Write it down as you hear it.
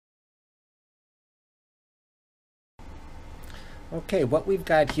Okay, what we've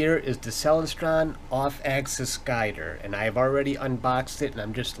got here is the Celestron Off-Axis Guider, and I've already unboxed it, and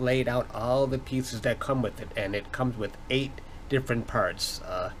I'm just laid out all the pieces that come with it, and it comes with 8 different parts.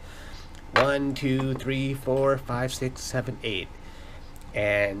 1, 2, 3, 4, 5, 6, 7, 8.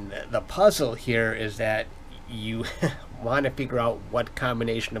 And the puzzle here is that you want to figure out what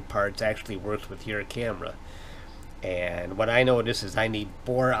combination of parts actually works with your camera. And what I notice is I need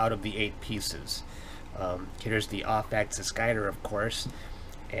 4 out of the 8 pieces. Here's the off-axis guider, of course,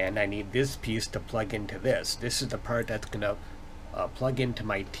 and I need this piece to plug into this. This is the part that's going to plug into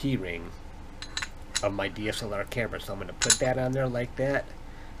my T-ring of my DSLR camera. So I'm going to put that on there like that.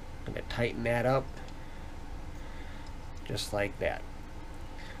 I'm going to tighten that up just like that.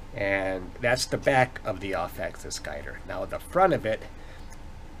 And that's the back of the off-axis guider. Now the front of it,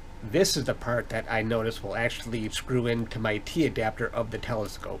 this is the part that I notice will actually screw into my T adapter of the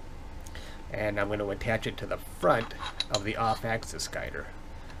telescope. And I'm going to attach it to the front of the off-axis guider.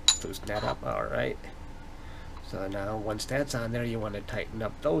 Loosen that up, alright. So now once that's on there, you want to tighten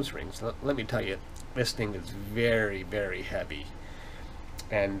up those rings. Let me tell you, this thing is very, very heavy.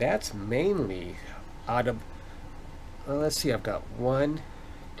 And that's mainly out of, well, let's see, I've got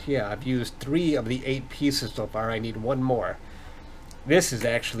I've used 3 of the 8 pieces so far. I need 1 more. This is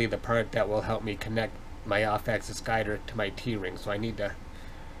actually the part that will help me connect my off-axis guider to my T-ring. So I need to,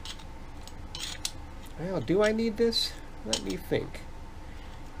 well, do I need this? Let me think.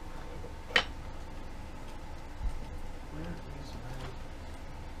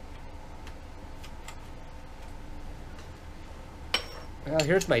 Well,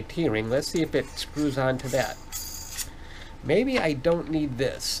 here's my T-ring. Let's see if it screws onto that. Maybe I don't need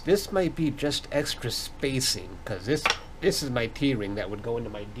this. This might be just extra spacing, because this is my T-ring that would go into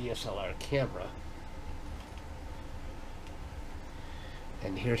my DSLR camera.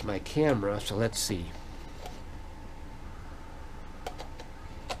 And here's my camera, so let's see.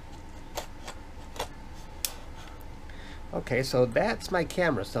 Okay, so that's my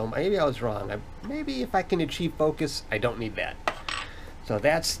camera, so maybe I was wrong. Maybe if I can achieve focus, I don't need that. So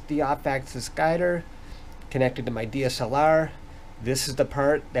that's the off-axis guider connected to my DSLR. This is the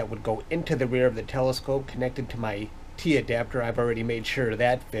part that would go into the rear of the telescope, connected to my T adapter. I've already made sure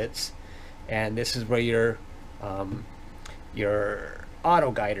that fits. And this is where your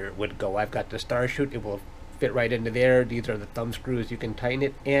auto guider would go. I've got the star chute. It will fit right into there. These are the thumb screws. You can tighten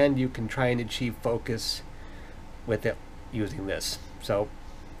it, and you can try and achieve focus with it using this. So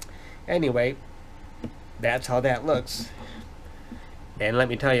anyway, that's how that looks. And let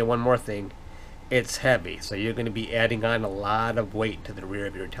me tell you one more thing. It's heavy, so you're going to be adding on a lot of weight to the rear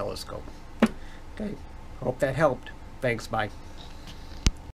of your telescope. Okay, hope that helped. Thanks, bye.